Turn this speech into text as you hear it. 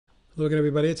Hello again,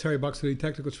 everybody. It's Harry Buxley,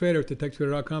 Technical Trader at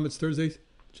TheTechTrader.com. It's Thursday,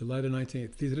 July the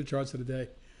 19th. These are the charts of the day.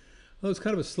 Well, it was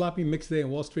kind of a sloppy mixed day on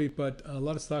Wall Street, but a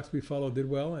lot of stocks we follow did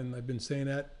well, and I've been saying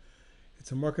that.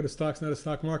 It's a market of stocks, not a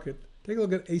stock market. Take a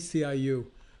look at ACIU,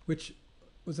 which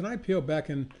was an IPO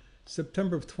back in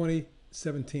September of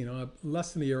 2017,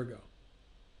 less than a year ago.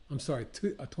 I'm sorry,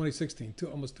 2016,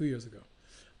 almost 2 years ago.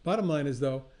 Bottom line is,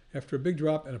 though, after a big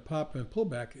drop and a pop and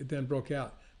pullback, it then broke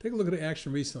out. Take a look at the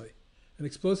action recently. An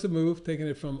explosive move, taking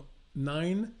it from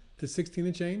 9 to 16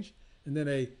 and change, and then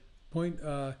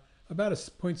about a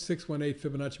 0.618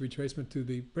 Fibonacci retracement to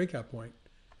the breakout point,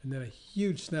 and then a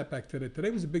huge snapback today.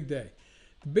 Today was a big day.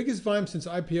 The biggest volume since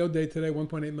IPO day today,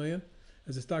 1.8 million,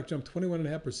 as the stock jumped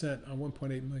 21.5% on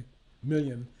 1.8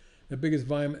 million. The biggest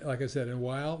volume, like I said, in a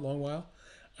while, long while.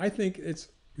 I think it's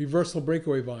reversal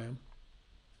breakaway volume.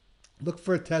 Look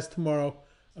for a test tomorrow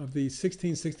of the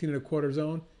 16 and a quarter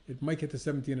zone. It might get to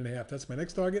 17.5. That's my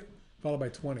next target, followed by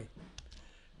 20.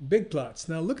 Big plots.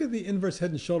 Now look at the inverse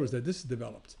head and shoulders that this has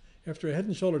developed. After a head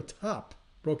and shoulder top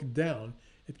broke it down,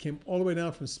 it came all the way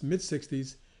down from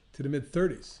mid-60s to the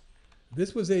mid-30s.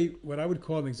 This was what I would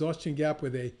call an exhaustion gap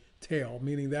with a tail,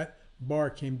 meaning that bar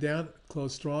came down,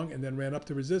 closed strong, and then ran up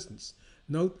to resistance.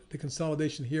 Note the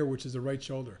consolidation here, which is the right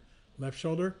shoulder. Left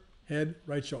shoulder, head,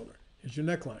 right shoulder. Here's your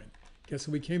neckline. Guess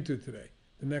what we came to today?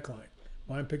 The neckline.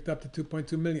 Line picked up to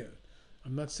 2.2 million.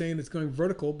 I'm not saying it's going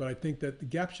vertical, but I think that the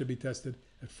gap should be tested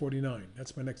at 49.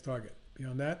 That's my next target.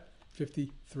 Beyond that,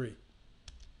 53.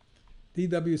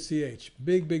 DWCH,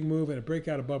 big move and a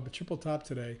breakout above a triple top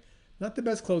today. Not the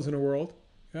best close in the world.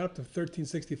 Got up to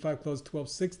 1365, closed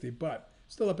 1260, but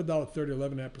still up $1.30,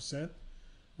 11.5%.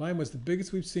 Volume was the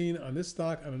biggest we've seen on this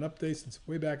stock on an update since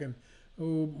way back in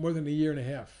more than a year and a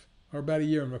half, or about a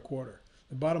year and a quarter.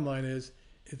 The bottom line is,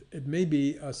 it may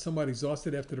be somewhat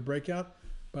exhausted after the breakout,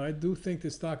 but I do think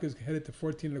this stock is headed to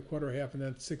 14 and a quarter, half, and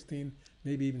then 16,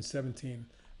 maybe even 17.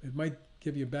 It might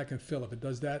give you a back and fill. If it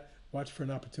does that, watch for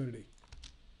an opportunity.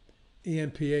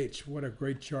 ENPH, what a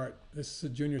great chart. This is a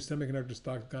junior semiconductor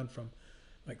stock gone from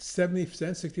like 70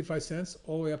 cents, 65 cents,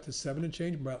 all the way up to 7 and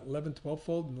change, about 11,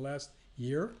 12-fold in the last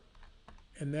year.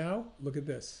 And now, look at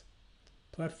this.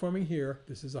 Platforming here,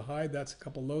 this is a high, that's a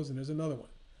couple lows, and there's another one.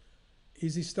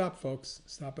 Easy stop, folks.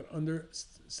 Stop it under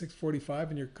 645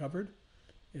 and you're covered.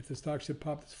 If the stock should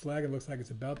pop this flag, it looks like it's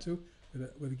about to,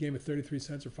 with a gain of 33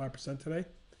 cents or 5% today.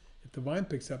 If the volume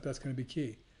picks up, that's going to be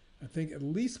key. I think at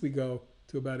least we go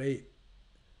to about 8.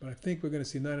 But I think we're going to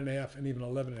see 9.5 and even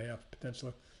 11.5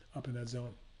 potential up in that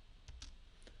zone.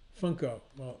 Funko.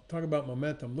 Well, talk about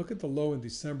momentum. Look at the low in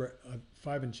December on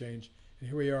 5 and change. And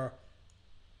here we are,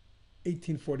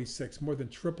 1846, more than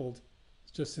tripled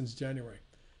just since January.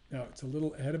 Now, it's a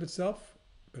little ahead of itself,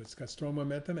 but it's got strong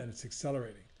momentum and it's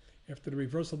accelerating. After the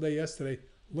reversal day yesterday,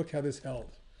 look how this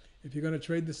held. If you're going to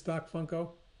trade this stock,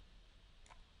 Funko,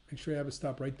 make sure you have a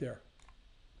stop right there.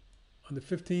 On the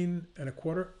 15 and a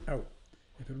quarter, out.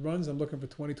 If it runs, I'm looking for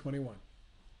 2021.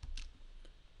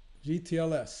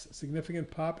 GTLS,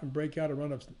 significant pop and breakout, a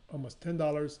run of almost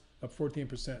 $10, up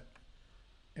 14%.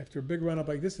 After a big run up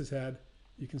like this has had,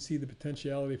 you can see the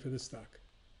potentiality for this stock.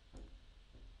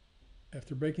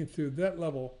 After breaking through that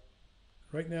level,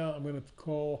 right now I'm going to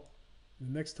call the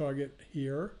next target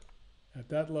here at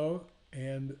that low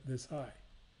and this high.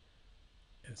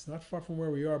 And it's not far from where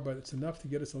we are, but it's enough to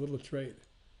get us a little trade.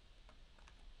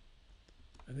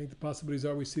 I think the possibilities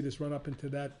are we see this run up into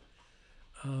that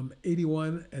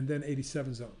 81 and then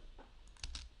 87 zone.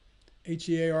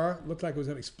 HEAR looked like it was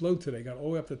going to explode today. Got all the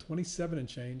way up to 27 and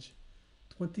change,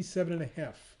 27.5.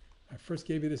 I first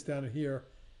gave you this down here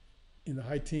in the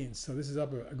high teens. So this is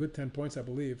up a good 10 points, I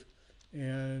believe.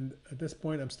 And at this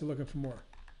point, I'm still looking for more.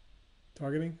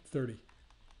 Targeting 30.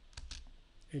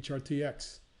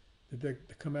 HRTX. Did they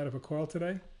come out of a coil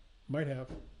today? Might have.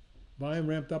 Volume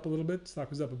ramped up a little bit.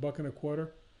 Stock was up $1.25.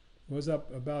 It was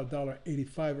up about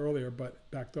 $1.85 earlier, but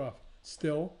backed off.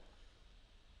 Still,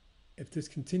 if this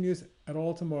continues at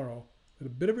all tomorrow, with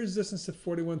a bit of resistance at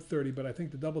 41.30, but I think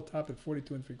the double top at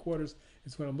 42 3/4 is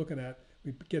what I'm looking at.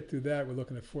 We get through that, we're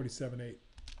looking at 47.8.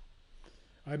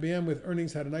 IBM with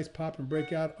earnings had a nice pop and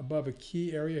breakout above a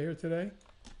key area here today.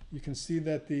 You can see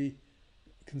that the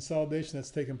consolidation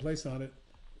that's taken place on it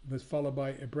was followed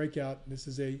by a breakout. This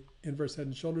is a inverse head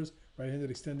and shoulders, right-handed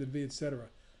extended V, etc.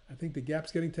 I think the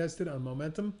gap's getting tested on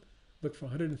momentum. Look for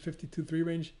 152.3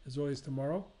 range as early as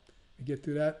tomorrow. We get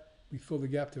through that, we fill the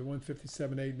gap to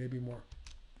 157.8, maybe more.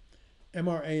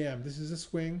 MRAM, this is a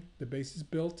swing. The base is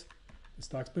built. The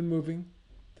stock's been moving.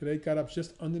 Today it got up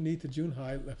just underneath the June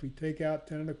high. If we take out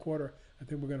 10 and a quarter, I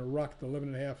think we're going to rock the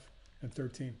 11.5 and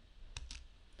 13.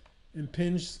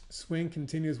 Impinge swing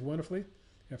continues wonderfully.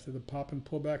 after the pop and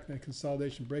pullback, then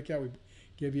consolidation breakout. We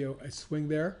gave you a swing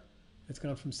there. It's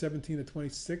gone from 17 to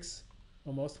 26,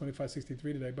 almost 25.63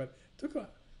 today, but took a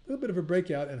little bit of a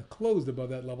breakout and closed above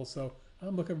that level. So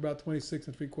I'm looking for about 26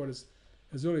 3/4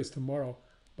 as early as tomorrow,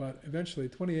 but eventually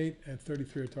 28 and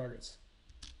 33 are targets.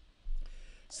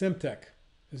 Semtech.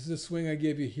 This is a swing I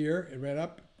gave you here. It ran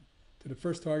up to the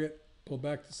first target, pulled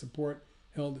back to support,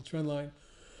 held the trend line,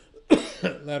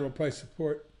 lateral price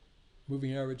support,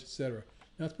 moving average, etc.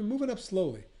 Now it's been moving up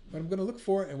slowly. What I'm going to look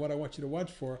for and what I want you to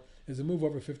watch for is a move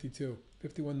over 52,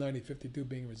 51.90, 52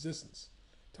 being resistance,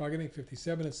 targeting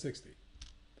 57 and 60.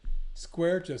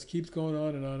 Square just keeps going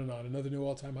on and on and on. Another new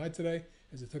all-time high today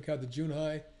as it took out the June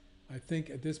high. I think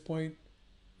at this point,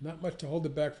 not much to hold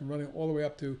it back from running all the way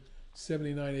up to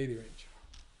 79.80 range.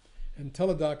 And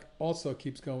Teledoc also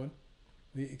keeps going.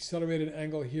 The accelerated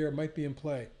angle here might be in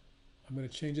play. I'm going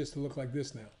to change this to look like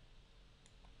this now.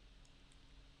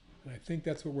 And I think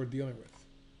that's what we're dealing with.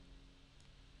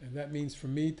 And that means for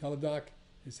me, Teledoc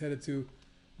is headed to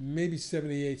maybe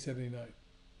 78, 79.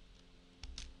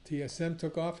 TSM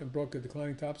took off and broke a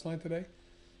declining tops line today.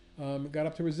 Got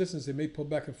up to resistance. It may pull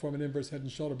back and form an inverse head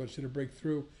and shoulder, but should have break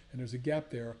through, and there's a gap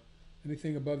there.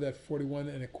 Anything above that 41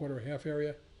 and a quarter or half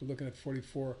area, we're looking at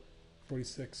 44,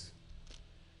 46.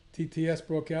 TTS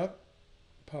broke out,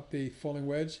 popped the falling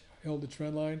wedge, held the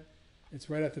trend line. It's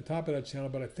right at the top of that channel,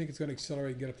 but I think it's going to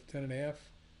accelerate and get up to 10.5.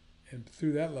 And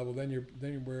through that level,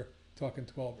 then we're talking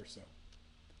 12 or so.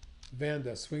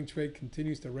 VNDA swing trade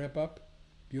continues to ramp up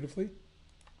beautifully.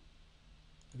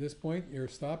 At this point, your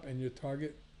stop and your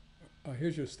target.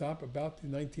 Here's your stop about the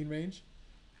 19 range.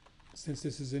 Since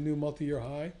this is a new multi-year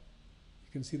high,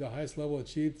 you can see the highest level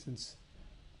achieved since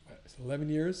 11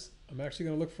 years. I'm actually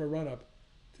going to look for a run-up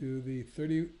to the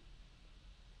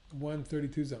 31,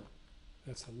 32 zone.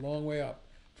 That's a long way up.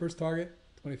 First target,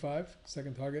 25.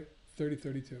 Second target, 30,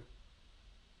 32.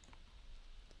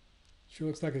 Sure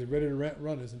looks like it's ready to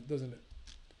run, doesn't it?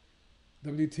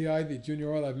 WTI, the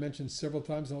junior oil I've mentioned several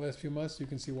times in the last few months. You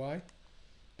can see why.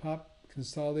 Pop,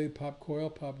 consolidated, pop coil,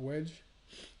 pop wedge.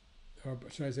 Or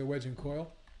should I say wedge and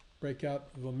coil. Breakout,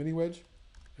 a little mini wedge,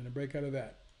 and a breakout of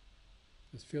that.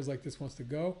 This feels like this wants to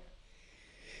go.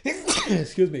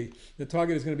 Excuse me. The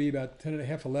target is going to be about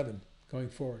 10.5, 11 going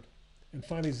forward. And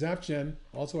finally, ZapGen,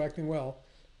 also acting well,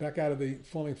 back out of the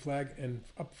falling flag and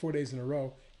up 4 days in a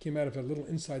row. Came out of a little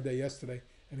inside day yesterday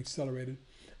and accelerated.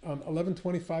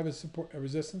 11.25 is support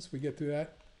resistance. We get through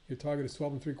that. Your target is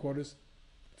 12 3/4,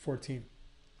 14.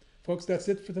 Folks, that's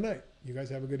it for tonight. You guys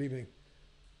have a good evening.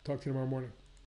 Talk to you tomorrow morning.